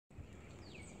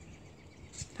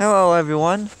Hello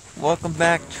everyone, welcome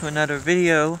back to another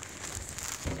video,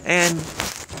 and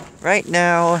right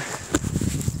now,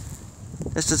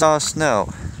 this is all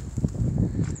snow.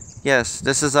 Yes,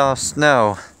 this is all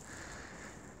snow,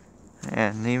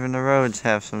 and even the roads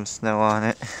have some snow on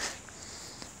it.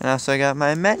 And also I got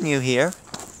my menu here.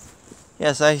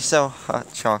 Yes, I sell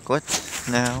hot chocolate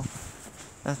now,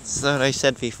 that's what I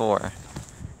said before.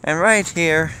 And right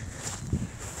here,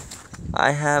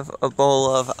 I have a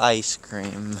bowl of ice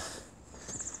cream.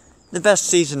 The best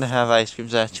season to have ice cream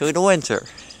is actually the winter.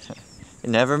 It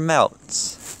never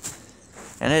melts.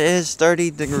 And it is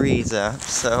 30 degrees out,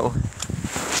 so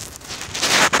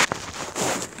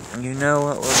you know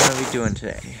what we're going to be doing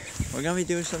today. We're going to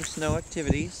be doing some snow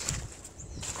activities.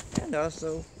 And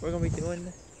also, we're going to be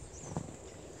doing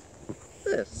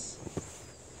this.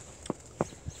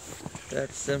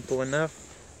 That's simple enough.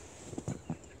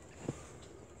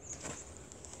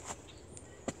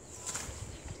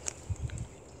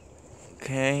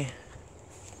 Okay.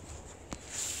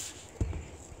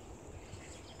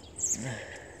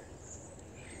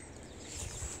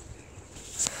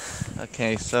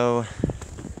 Okay, so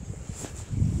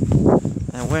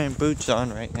I'm wearing boots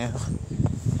on right now.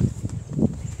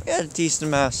 We had a decent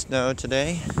amount of snow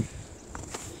today.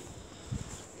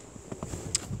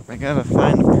 I gotta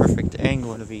find the perfect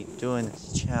angle to be doing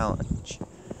this challenge.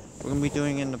 We're gonna be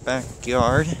doing it in the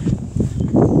backyard.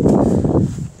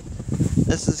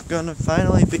 This is gonna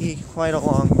finally be quite a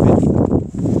long video.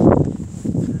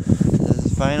 This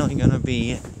is finally gonna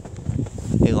be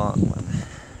a long one.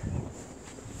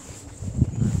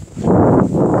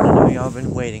 I know y'all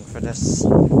been waiting for this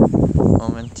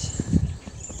moment.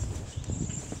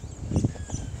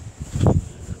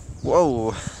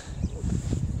 Whoa!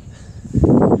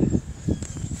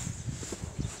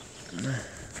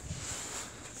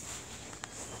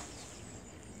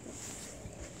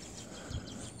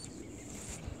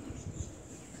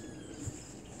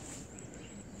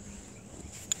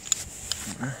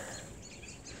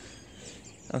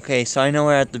 Okay, so I know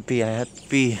where I have to be. I have to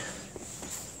be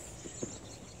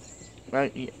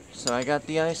right here. So I got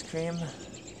the ice cream.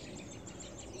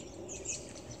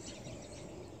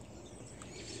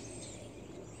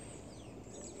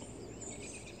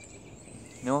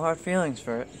 No hard feelings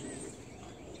for it.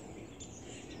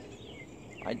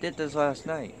 I did this last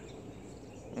night,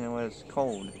 and it was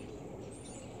cold.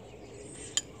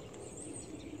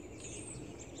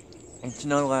 And to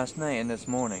know last night and this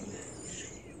morning.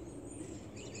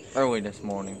 Early this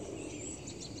morning.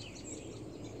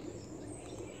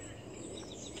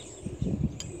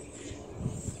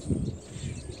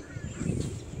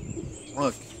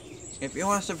 Look, if you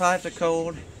want to survive the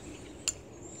cold,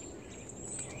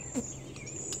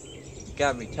 you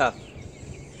gotta be tough.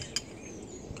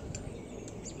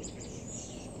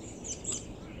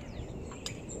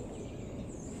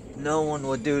 No one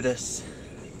would do this,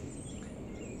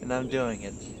 and I'm doing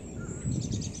it.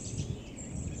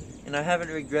 And I haven't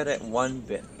regretted it one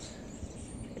bit.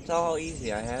 It's all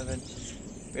easy. I haven't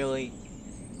really.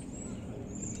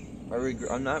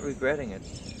 I'm not regretting it.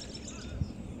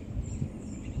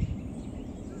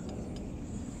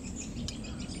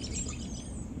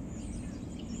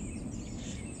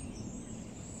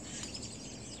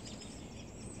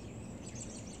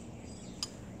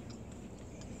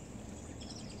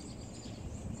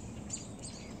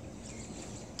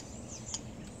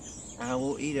 I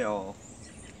will eat it all.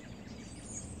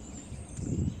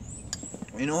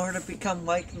 In order to become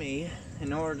like me,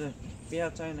 in order to be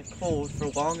outside in the cold for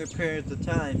longer periods of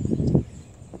time,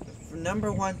 the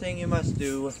number one thing you must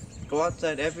do, go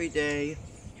outside every day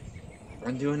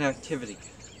and do an activity.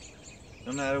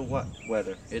 No matter what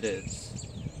weather it is.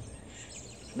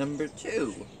 Number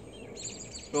two,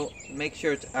 well, make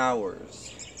sure it's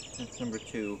hours. That's number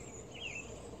two.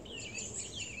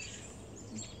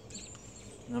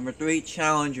 Number three,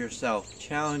 challenge yourself.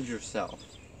 Challenge yourself.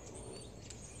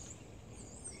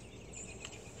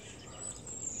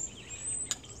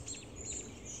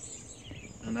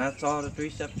 And that's all the 3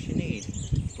 steps you need.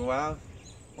 Go out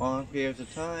long periods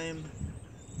of time,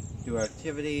 do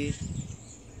activities,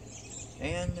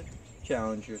 and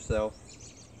challenge yourself.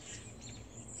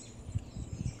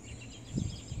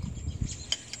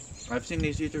 I've seen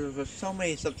these YouTubers with so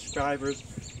many subscribers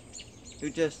who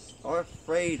just are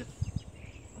afraid.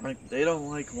 Like, they don't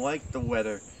like the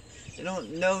weather. They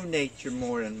don't know nature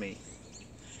more than me.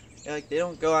 They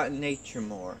don't go out in nature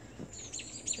more.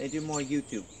 They do more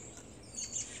YouTube.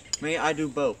 Me, I do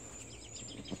both.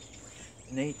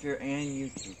 Nature and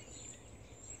YouTube.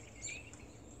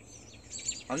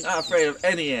 I'm not afraid of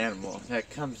any animal that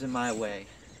comes in my way.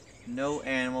 No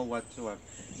animal whatsoever.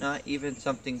 Not even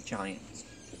something giant.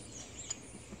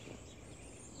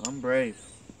 I'm brave.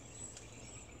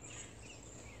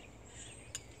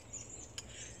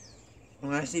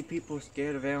 When I see people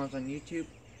scared of animals on YouTube,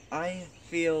 I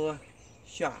feel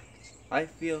shocked. I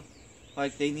feel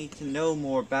like they need to know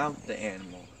more about the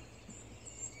animal.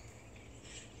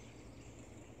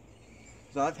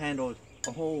 So I've handled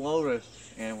a whole load of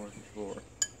animals before.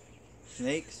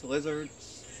 Snakes,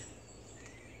 lizards,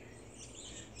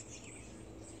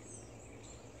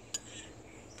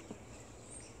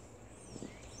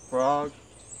 frogs,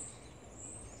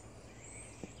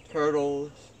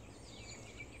 turtles,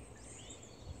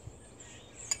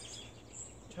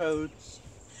 toads,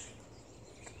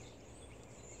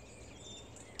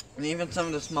 and even some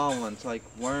of the small ones like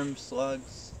worms,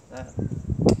 slugs, that.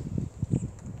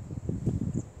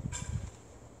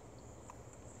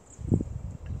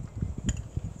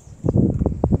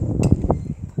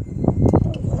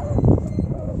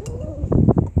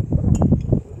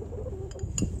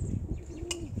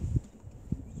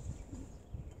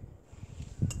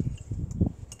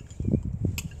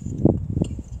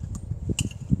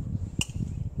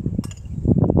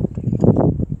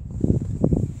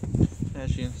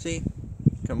 As you can see,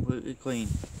 completely clean.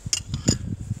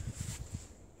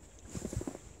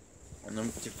 And I'm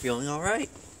feeling alright.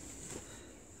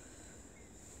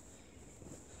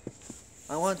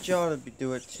 I want y'all to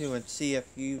do it too and see if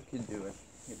you can do it.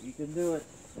 If you can do it,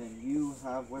 then you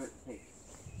have what it takes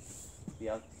to be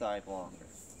outside longer.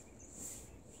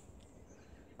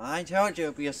 I told you it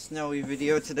would be a snowy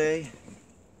video today,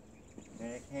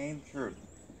 and it came true.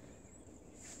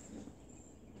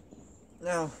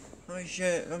 Now,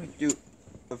 let me do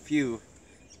a few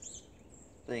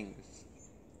things.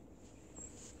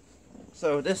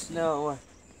 So this snow,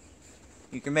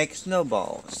 you can make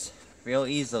snowballs real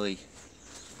easily.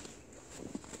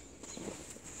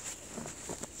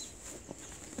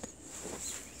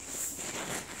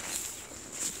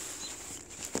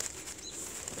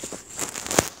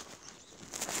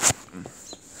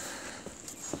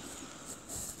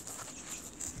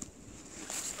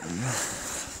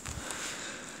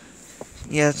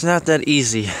 Yeah, it's not that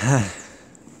easy.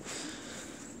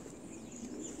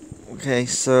 Okay,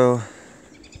 so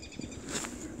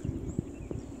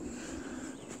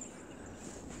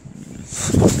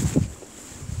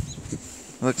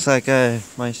looks like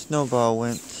my snowball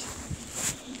went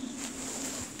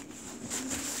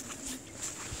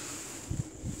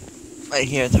right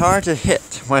here. It's hard to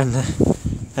hit when I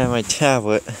have my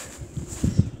tablet.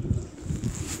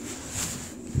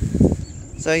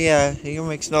 So yeah, you can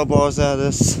make snowballs out of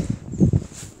this.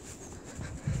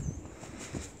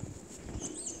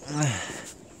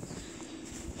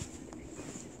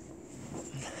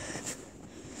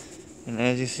 And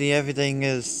as you see, everything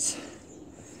is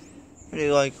pretty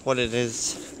like what it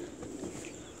is.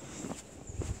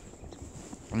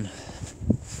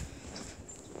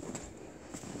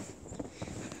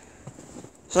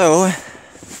 So, I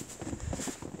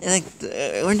think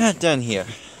we're not done here.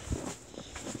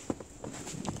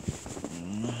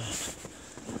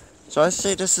 So I'd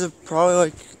say this is probably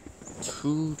like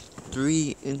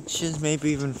 2-3 inches, maybe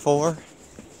even 4.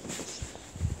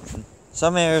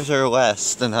 Some areas are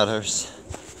less than others.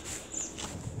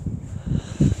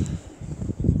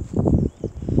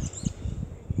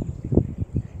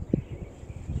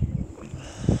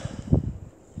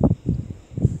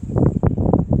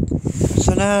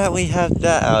 So now that we have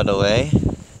that out of the way,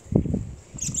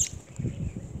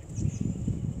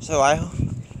 so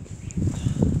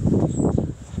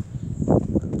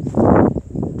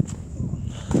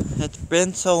it's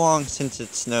been so long since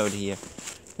it snowed here.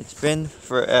 It's been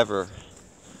forever.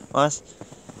 The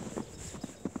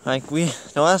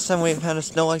last time we've had a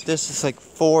snow like this is like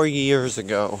 4 years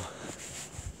ago.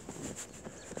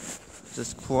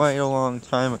 Just quite a long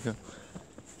time ago.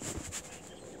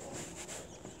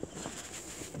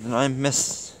 And I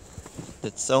miss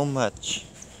it so much.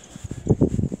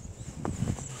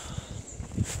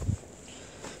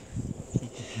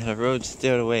 The road's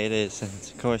still the way it is, and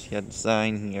of course you got the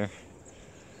sign here.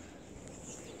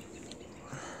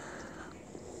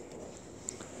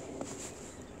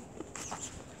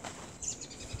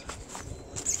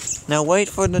 Now wait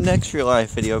for the next real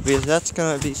life video, because that's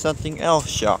gonna be something else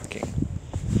shocking.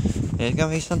 There's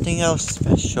gonna be something else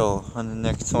special on the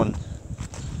next one,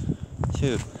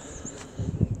 too.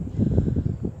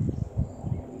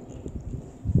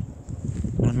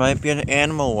 It might be an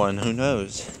animal one, who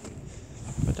knows?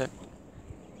 But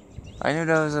I knew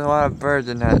there was a lot of birds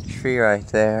in that tree right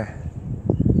there.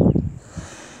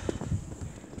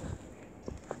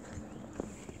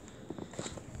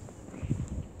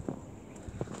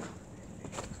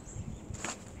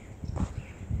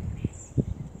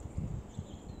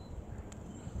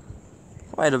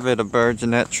 quite a bit of birds in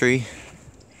that tree.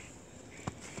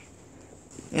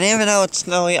 And even though it's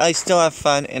snowy, I still have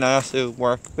fun, and I also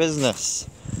work business.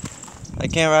 I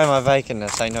can't ride my bike in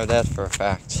this, I know that for a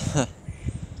fact.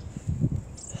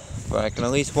 But I can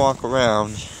at least walk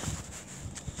around.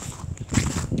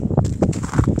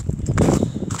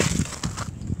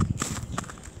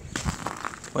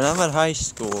 When I'm at high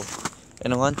school,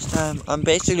 in lunchtime, I'm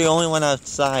basically the only one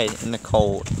outside in the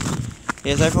cold.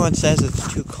 Because everyone says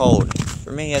it's too cold.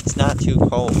 For me, it's not too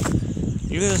cold.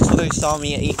 You usually saw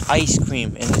me eat ice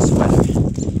cream in the sweater.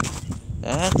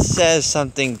 That says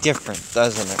something different,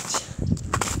 doesn't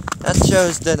it? That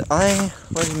shows that I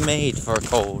was made for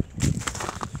cold.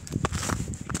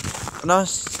 And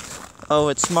also,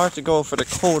 it's smart to go for the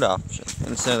cold option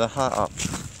instead of the hot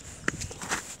option.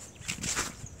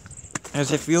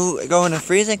 Because if you go in a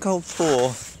freezing cold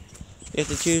pool, you have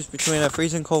to choose between a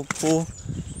freezing cold pool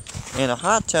and a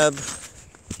hot tub.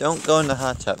 Don't go in the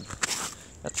hot tub.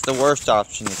 That's the worst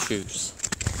option to choose.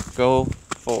 Go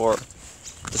for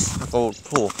the cold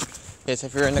pool. Because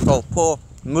if you're in the cold pool,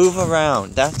 move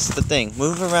around. That's the thing.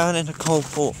 Move around in the cold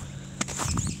pool.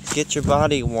 Get your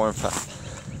body warmed up.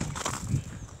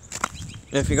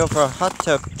 If you go for a hot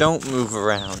tub, don't move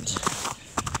around.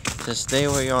 Just stay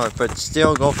where you are, but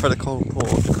still go for the cold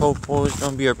pool. The cold pool is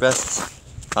going to be your best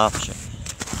option.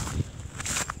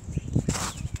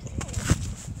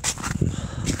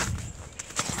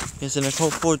 Because in a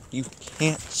cold pool, you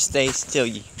can't stay still.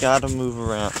 You gotta move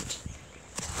around.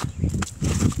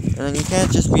 And then you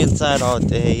can't just be inside all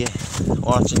day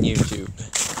watching YouTube.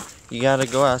 You gotta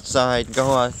go outside,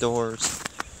 go outdoors,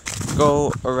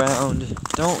 go around.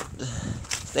 Don't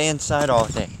stay inside all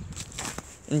day.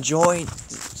 Enjoy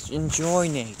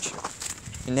nature.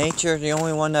 And nature is the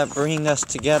only one that brings us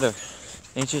together.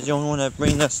 Nature is the only one that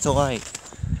brings us to life.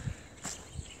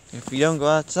 If you don't go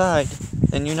outside,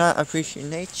 then you're not appreciating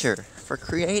nature for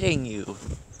creating you.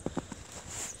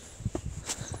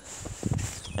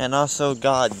 And also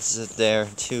gods there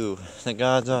too. The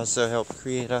gods also help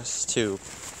create us too.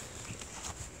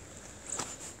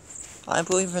 I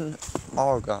believe in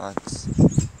all gods.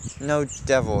 No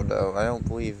devil though. I don't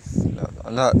believe. No,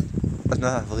 I'm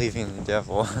not believing in the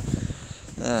devil.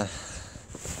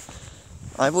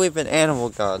 I believe in animal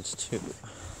gods too.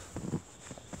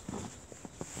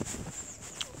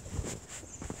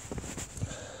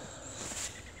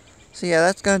 So yeah,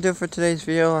 that's gonna do it for today's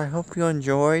video. I hope you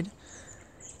enjoyed.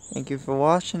 Thank you for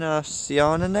watching. I'll see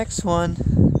y'all in the next one.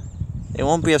 It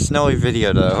won't be a snowy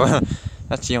video though.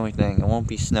 That's the only thing. It won't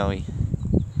be snowy.